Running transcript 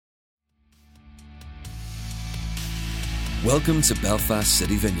Welcome to Belfast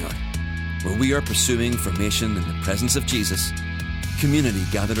City Vineyard, where we are pursuing formation in the presence of Jesus, community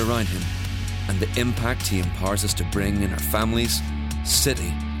gathered around Him, and the impact He empowers us to bring in our families,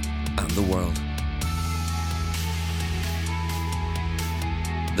 city, and the world.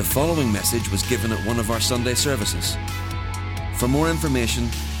 The following message was given at one of our Sunday services. For more information,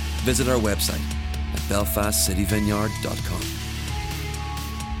 visit our website at belfastcityvineyard.com.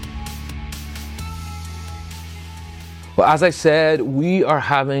 Well, as I said, we are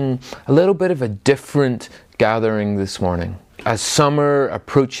having a little bit of a different gathering this morning. As summer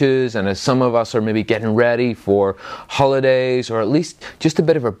approaches and as some of us are maybe getting ready for holidays or at least just a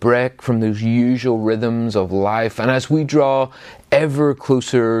bit of a break from those usual rhythms of life, and as we draw ever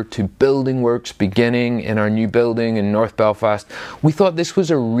closer to building works beginning in our new building in North Belfast, we thought this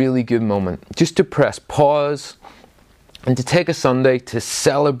was a really good moment just to press pause and to take a Sunday to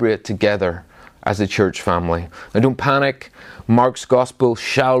celebrate together as a church family. Now don't panic, Mark's Gospel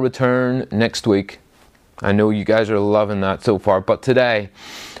shall return next week. I know you guys are loving that so far, but today,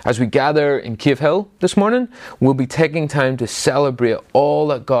 as we gather in Cave Hill this morning, we'll be taking time to celebrate all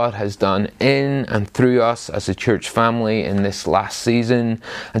that God has done in and through us as a church family in this last season,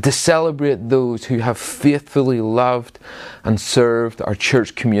 and to celebrate those who have faithfully loved and served our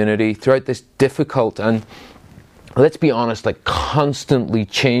church community throughout this difficult and, let's be honest, constantly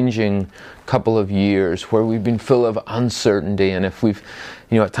changing couple of years where we've been full of uncertainty, and if we've,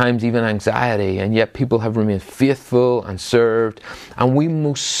 at times even anxiety, and yet people have remained faithful and served, and we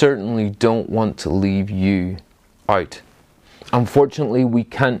most certainly don't want to leave you out. Unfortunately, we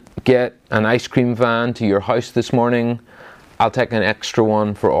can't get an ice cream van to your house this morning. I'll take an extra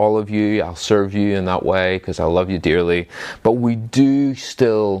one for all of you. I'll serve you in that way because I love you dearly. But we do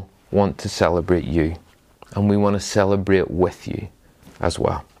still want to celebrate you, and we want to celebrate with you as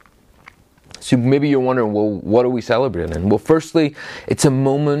well. So maybe you're wondering, well, what are we celebrating? Well, firstly, it's a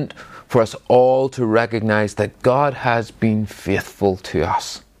moment for us all to recognize that God has been faithful to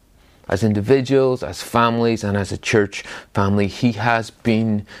us. As individuals, as families, and as a church family, He has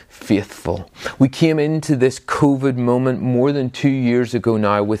been faithful. We came into this COVID moment more than 2 years ago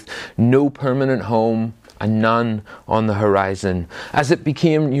now with no permanent home and none on the horizon. As it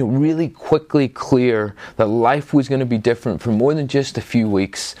became really quickly clear that life was going to be different for more than just a few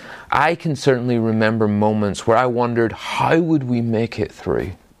weeks, I can certainly remember moments where I wondered, how would we make it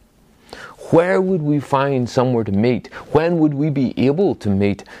through? Where would we find somewhere to meet? When would we be able to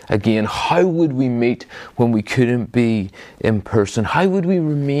meet again? How would we meet when we couldn't be in person? How would we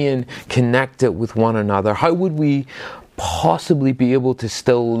remain connected with one another? How would we possibly be able to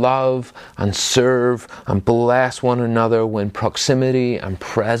still love and serve and bless one another when proximity and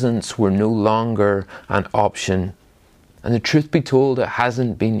presence were no longer an option? And the truth be told, it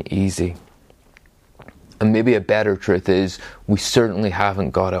hasn't been easy. And maybe a better truth is, we certainly haven't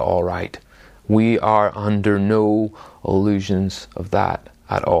got it all right. We are under no illusions of that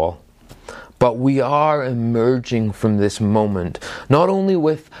at all. But we are emerging from this moment, not only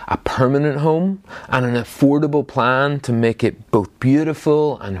with a permanent home and an affordable plan to make it both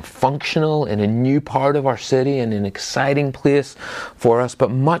beautiful and functional in a new part of our city and an exciting place for us, but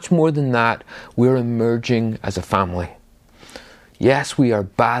much more than that, we're emerging as a family. Yes, we are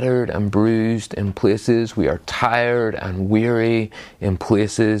battered and bruised in places, we are tired and weary in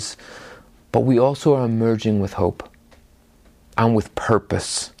places, but we also are emerging with hope and with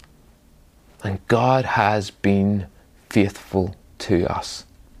purpose. And God has been faithful to us.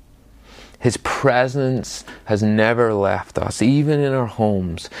 His presence has never left us, even in our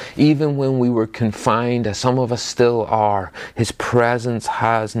homes, even when we were confined, as some of us still are. His presence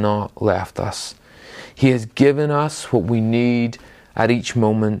has not left us. He has given us what we need at each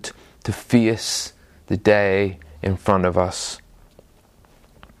moment to face the day in front of us.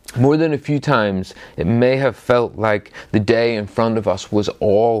 More than a few times, it may have felt like the day in front of us was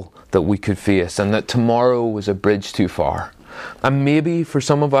all that we could face, and that tomorrow was a bridge too far. And maybe for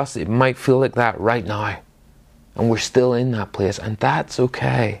some of us, it might feel like that right now. And we're still in that place, and that's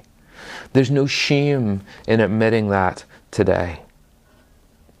okay. There's no shame in admitting that today.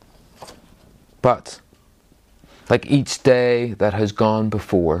 But, like each day that has gone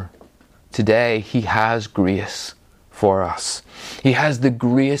before, today He has grace for us. He has the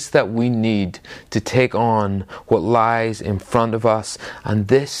grace that we need to take on what lies in front of us, and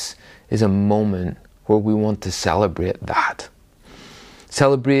this is a moment where we want to celebrate that.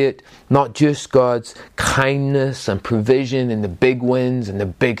 Celebrate not just God's kindness and provision in the big wins and the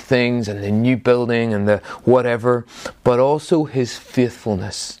big things and the new building and the whatever, but also His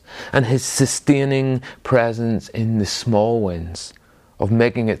faithfulness and His sustaining presence in the small wins of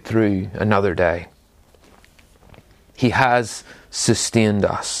making it through another day. He has sustained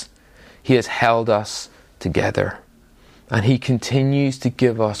us. He has held us together. And He continues to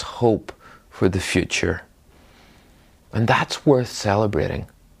give us hope for the future. And that's worth celebrating.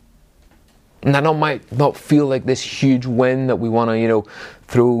 And that might not feel like this huge win that we want to,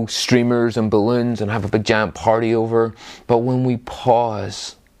 throw streamers and balloons and have a big giant party over. But when we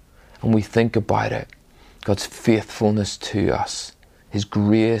pause and we think about it, God's faithfulness to us, His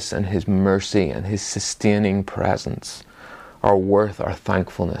grace and His mercy and His sustaining presence are worth our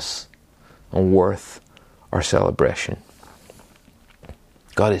thankfulness and worth our celebration.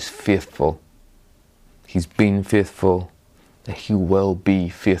 God is faithful. He's been faithful, and He will be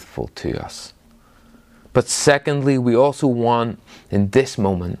faithful to us. But secondly, we also want, in this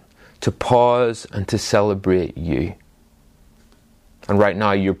moment, to pause and to celebrate you. And right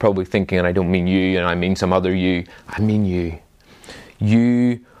now you're probably thinking, and I don't mean you, and I mean some other you. I mean you.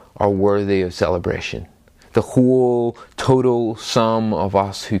 You are worthy of celebration. The whole total sum of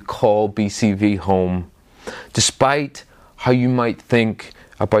us who call BCV home, despite how you might think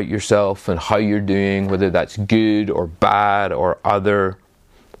about yourself and how you're doing, whether that's good or bad or other,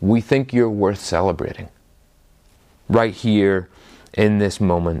 we think you're worth celebrating. Right here in this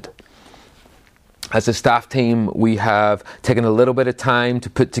moment. As a staff team, we have taken a little bit of time to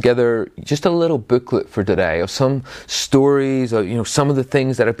put together just a little booklet for today of some stories, of, some of the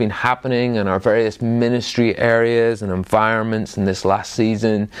things that have been happening in our various ministry areas and environments in this last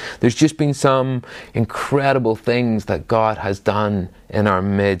season. There's just been some incredible things that God has done in our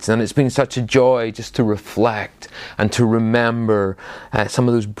midst, and it's been such a joy just to reflect and to remember some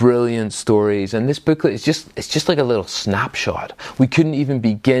of those brilliant stories. And this booklet is just like a little snapshot. We couldn't even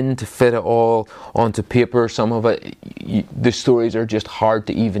begin to fit it all onto paper. Some of it, the stories are just hard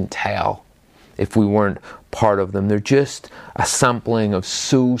to even tell if we weren't part of them. They're just a sampling of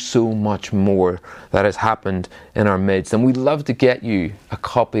so much more that has happened in our midst. And we'd love to get you a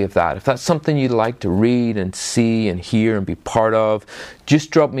copy of that. If that's something you'd like to read and see and hear and be part of,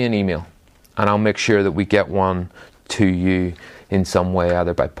 just drop me an email and I'll make sure that we get one to you in some way,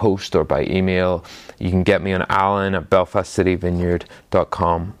 either by post or by email. You can get me on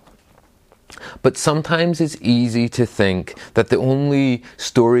alan@belfastcityvineyard.com. But sometimes it's easy to think that the only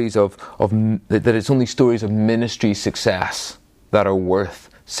stories that it's only stories of ministry success that are worth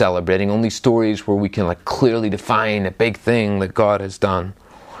celebrating, only stories where we can clearly define a big thing that God has done.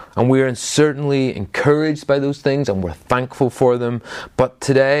 And we are certainly encouraged by those things and we're thankful for them. But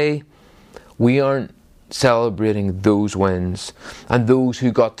today, we aren't celebrating those wins and those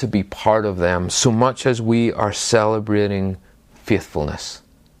who got to be part of them so much as we are celebrating faithfulness.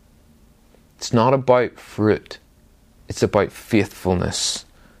 It's not about fruit. It's about faithfulness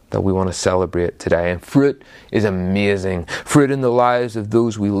that we want to celebrate today. And fruit is amazing. Fruit in the lives of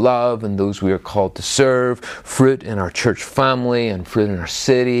those we love and those we are called to serve. Fruit in our church family and fruit in our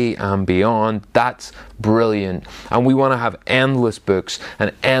city and beyond. That's brilliant. And we want to have endless books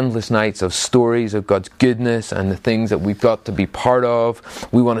and endless nights of stories of God's goodness and the things that we've got to be part of.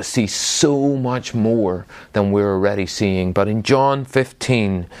 We want to see so much more than we're already seeing. But in John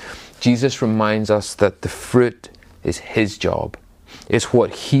 15, Jesus reminds us that the fruit is His job. It's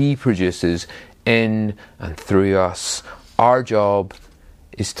what He produces in and through us. Our job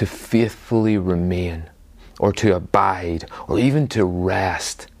is to faithfully remain, or to abide, or even to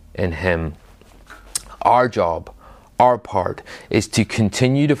rest in Him. Our job, our part, is to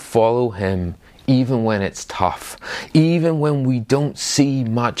continue to follow Him even when it's tough, even when we don't see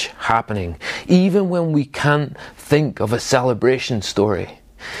much happening, even when we can't think of a celebration story.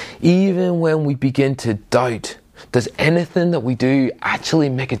 Even when we begin to doubt, does anything that we do actually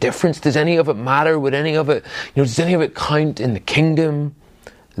make a difference? Does any of it matter? Would any of it, does any of it count in the kingdom?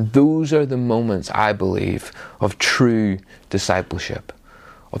 Those are the moments, I believe, of true discipleship,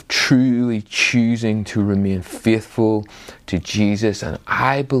 of truly choosing to remain faithful to Jesus. And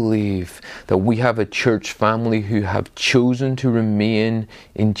I believe that we have a church family who have chosen to remain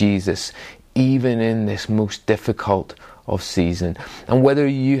in Jesus, even in this most difficult of season. And whether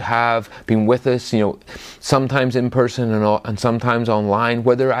you have been with us, sometimes in person and sometimes online,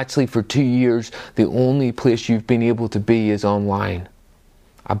 whether actually for 2 years the only place you've been able to be is online,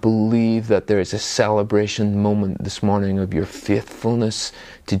 I believe that there is a celebration moment this morning of your faithfulness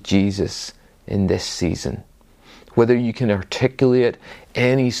to Jesus in this season. Whether you can articulate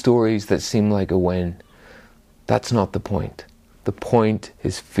any stories that seem like a win, that's not the point. The point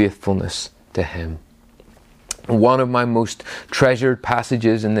is faithfulness to Him. One of my most treasured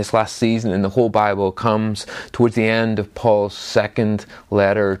passages in this last season in the whole Bible comes towards the end of Paul's second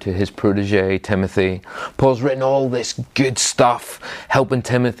letter to his protege, Timothy. Paul's written all this good stuff, helping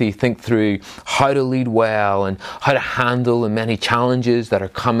Timothy think through how to lead well and how to handle the many challenges that are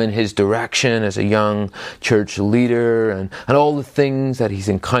coming his direction as a young church leader, and all the things that he's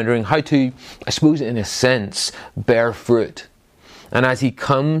encountering, how to, I suppose in a sense, bear fruit. And as he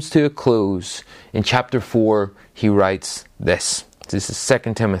comes to a close, in chapter 4, he writes this. This is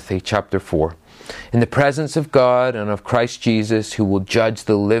 2 Timothy chapter 4. In the presence of God and of Christ Jesus, who will judge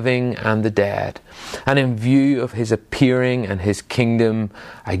the living and the dead, and in view of his appearing and his kingdom,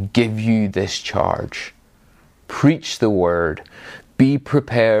 I give you this charge. Preach the word. Be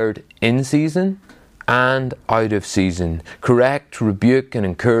prepared in season and out of season. Correct, rebuke, and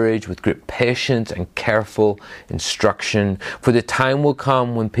encourage with great patience and careful instruction. For the time will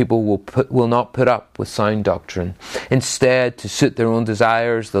come when people will not put up with sound doctrine. Instead, to suit their own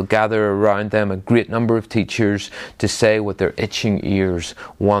desires, they'll gather around them a great number of teachers to say what their itching ears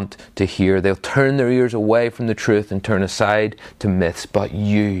want to hear. They'll turn their ears away from the truth and turn aside to myths. But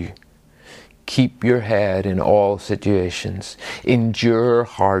you, keep your head in all situations. Endure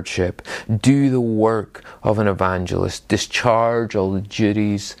hardship. Do the work of an evangelist. Discharge all the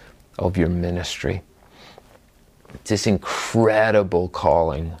duties of your ministry. It's this incredible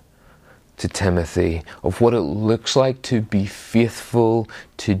calling to Timothy of what it looks like to be faithful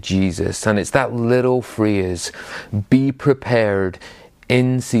to Jesus. And it's that little phrase, be prepared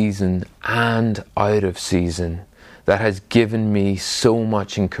in season and out of season, that has given me so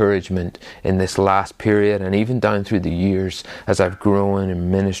much encouragement in this last period and even down through the years as I've grown in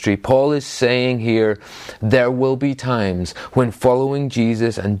ministry. Paul is saying here, there will be times when following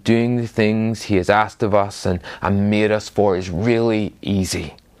Jesus and doing the things he has asked of us and made us for is really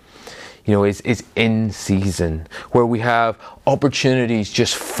easy. You know, is in season, where we have opportunities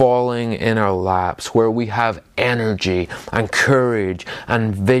just falling in our laps, where we have energy and courage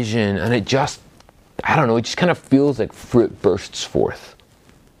and vision, and it just kind of feels like fruit bursts forth.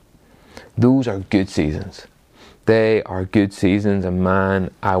 Those are good seasons. They are good seasons, and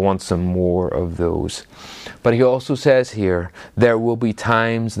man, I want some more of those. But he also says here, there will be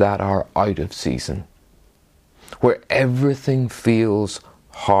times that are out of season, where everything feels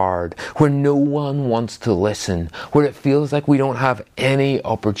hard, where no one wants to listen, where it feels like we don't have any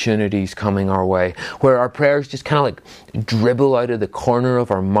opportunities coming our way, where our prayers just kind of like dribble out of the corner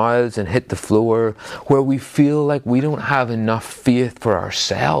of our mouths and hit the floor, where we feel like we don't have enough faith for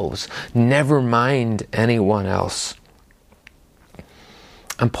ourselves, never mind anyone else.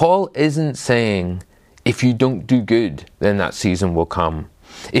 And Paul isn't saying, if you don't do good, then that season will come.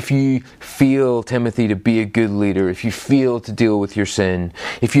 If you feel, Timothy, to be a good leader, if you feel to deal with your sin,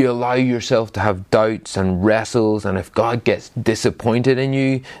 if you allow yourself to have doubts and wrestles, and if God gets disappointed in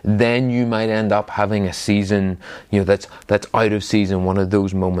you, then you might end up having a season, that's out of season, one of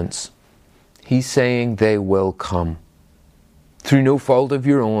those moments. He's saying they will come. Through no fault of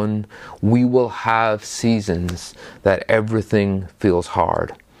your own, we will have seasons that everything feels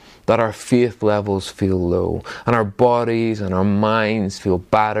hard, that our faith levels feel low, and our bodies and our minds feel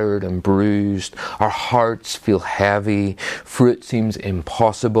battered and bruised, our hearts feel heavy, fruit seems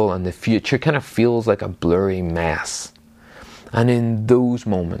impossible, and the future kind of feels like a blurry mess. And in those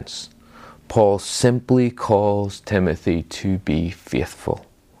moments, Paul simply calls Timothy to be faithful,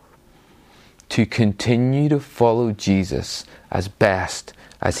 to continue to follow Jesus as best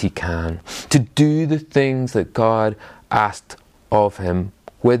as he can, to do the things that God asked of him,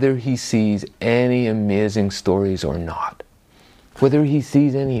 whether he sees any amazing stories or not, whether he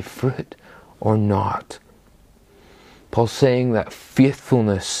sees any fruit or not. Paul's saying that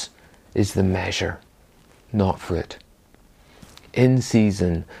faithfulness is the measure, not fruit. In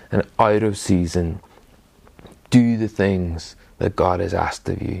season and out of season, do the things that God has asked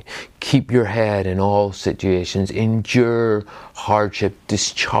of you. Keep your head in all situations. Endure hardship.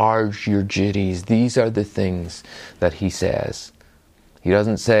 Discharge your duties. These are the things that he says. He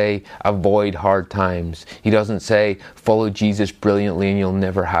doesn't say avoid hard times. He doesn't say follow Jesus brilliantly and you'll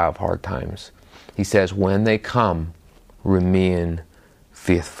never have hard times. He says when they come, remain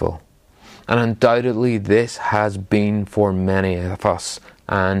faithful. And undoubtedly this has been for many of us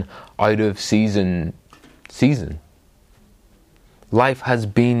an out of season. Life has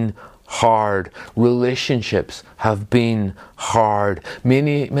been hard. Relationships have been hard.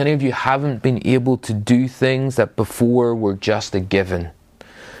 Many of you haven't been able to do things that before were just a given.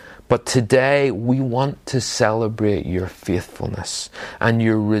 But today we want to celebrate your faithfulness and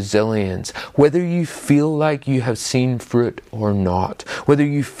your resilience. Whether you feel like you have seen fruit or not, whether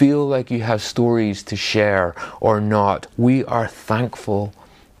you feel like you have stories to share or not, we are thankful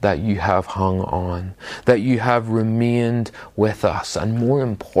that you have hung on, that you have remained with us, and more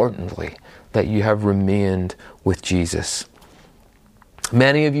importantly, that you have remained with Jesus.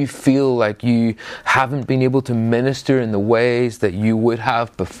 Many of you feel like you haven't been able to minister in the ways that you would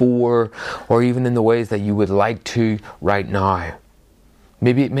have before, or even in the ways that you would like to right now.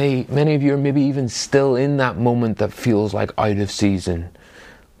 Many of you are maybe even still in that moment that feels like out of season,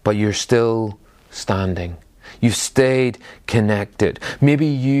 but you're still standing. You've stayed connected. Maybe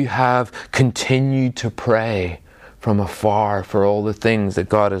you have continued to pray from afar for all the things that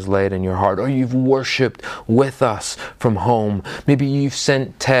God has laid in your heart, or you've worshipped with us from home. Maybe you've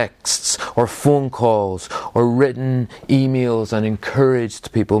sent texts or phone calls or written emails and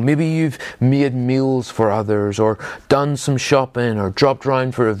encouraged people. Maybe you've made meals for others, or done some shopping, or dropped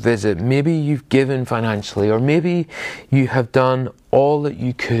round for a visit. Maybe you've given financially, or maybe you have done all that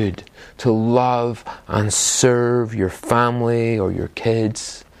you could to love and serve your family or your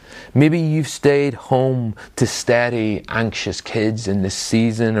kids. Maybe you've stayed home to steady anxious kids in this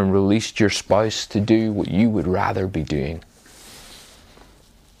season and released your spouse to do what you would rather be doing.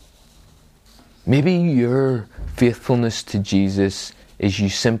 Maybe your faithfulness to Jesus is you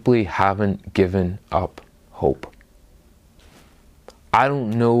simply haven't given up hope. I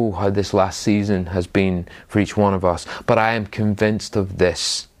don't know how this last season has been for each one of us, but I am convinced of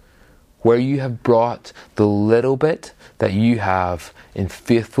this. Where you have brought the little bit that you have in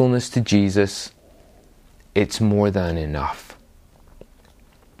faithfulness to Jesus, it's more than enough.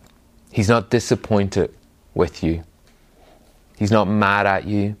 He's not disappointed with you. He's not mad at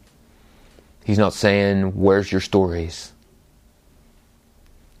you. He's not saying, "Where's your stories?"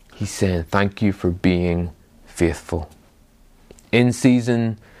 He's saying, "Thank you for being faithful." In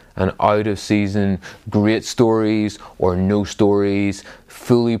season and out of season, great stories or no stories,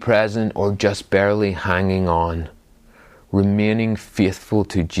 fully present or just barely hanging on. Remaining faithful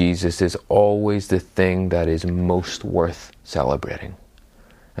to Jesus is always the thing that is most worth celebrating.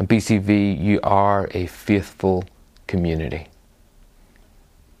 And BCV, you are a faithful community.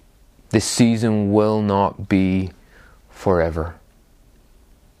 This season will not be forever.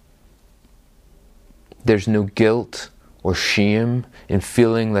 There's no guilt or shame in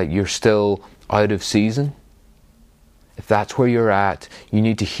feeling like you're still out of season. If that's where you're at, you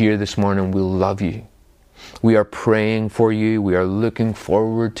need to hear this morning, we love you. We are praying for you. We are looking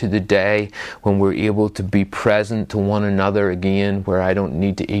forward to the day when we're able to be present to one another again, where I don't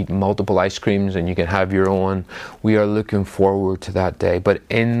need to eat multiple ice creams and you can have your own. We are looking forward to that day. But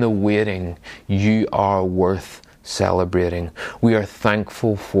in the waiting, you are worth celebrating. We are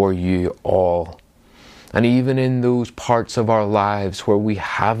thankful for you all. And even in those parts of our lives where we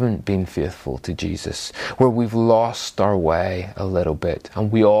haven't been faithful to Jesus, where we've lost our way a little bit,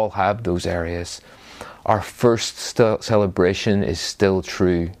 and we all have those areas, our first celebration is still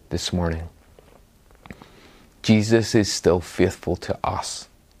true this morning. Jesus is still faithful to us.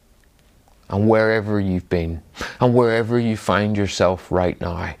 And wherever you've been, and wherever you find yourself right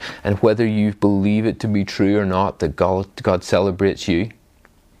now, and whether you believe it to be true or not that God celebrates you,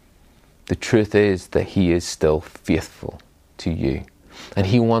 the truth is that He is still faithful to you. And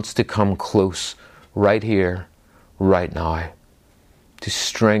He wants to come close right here, right now, to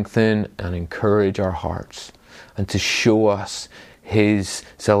strengthen and encourage our hearts and to show us His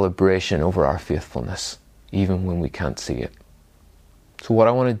celebration over our faithfulness, even when we can't see it. So what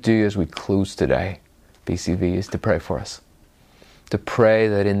I want to do as we close today, BCV, is to pray for us. To pray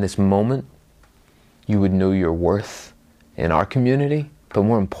that in this moment, you would know your worth in our community, but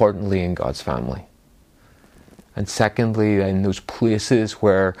more importantly in God's family. And secondly, in those places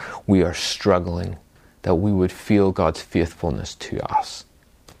where we are struggling, that we would feel God's faithfulness to us.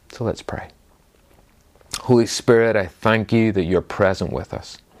 So let's pray. Holy Spirit, I thank you that you're present with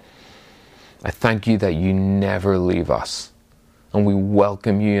us. I thank you that you never leave us. And we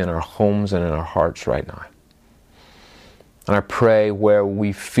welcome you in our homes and in our hearts right now. And I pray where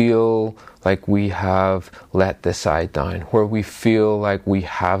we feel like we have let this side down, where we feel like we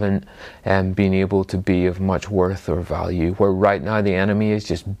haven't been able to be of much worth or value, where right now the enemy is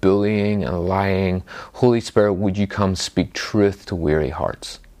just bullying and lying. Holy Spirit, would you come speak truth to weary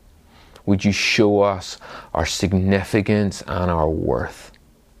hearts? Would you show us our significance and our worth?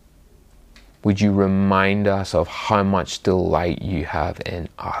 Would you remind us of how much delight you have in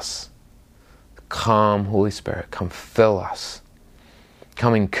us? Come, Holy Spirit, come fill us.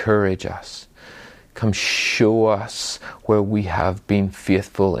 Come encourage us. Come show us where we have been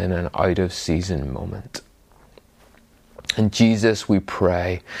faithful in an out-of-season moment. And Jesus, we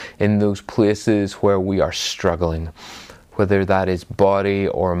pray in those places where we are struggling, whether that is body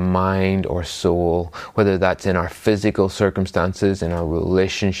or mind or soul, whether that's in our physical circumstances, in our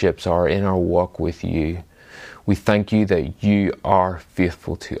relationships, or in our walk with you. We thank you that you are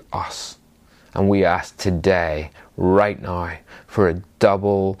faithful to us. And we ask today, right now, for a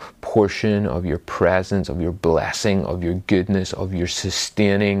double portion of your presence, of your blessing, of your goodness, of your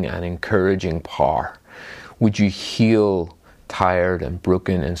sustaining and encouraging power. Would you heal tired and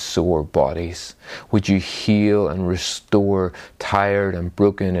broken and sore bodies? Would you heal and restore tired and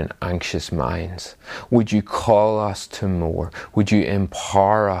broken and anxious minds? Would you call us to more? Would you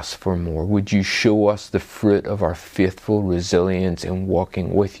empower us for more? Would you show us the fruit of our faithful resilience in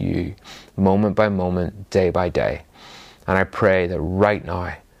walking with you, moment by moment, day by day? And I pray that right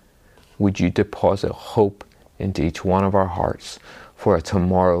now, would you deposit hope into each one of our hearts for a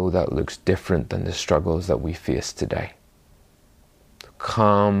tomorrow that looks different than the struggles that we face today.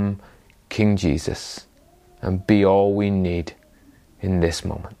 Come, King Jesus, and be all we need in this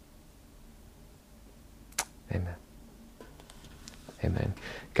moment. Amen. Amen.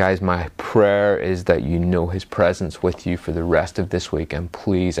 Guys, my prayer is that you know His presence with you for the rest of this week. And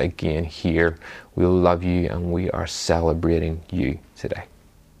please, again, here, we love you and we are celebrating you today.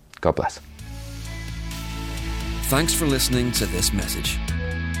 God bless. Thanks for listening to this message.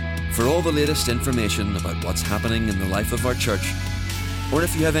 For all the latest information about what's happening in the life of our church, or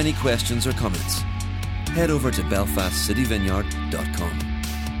if you have any questions or comments, head over to belfastcityvineyard.com.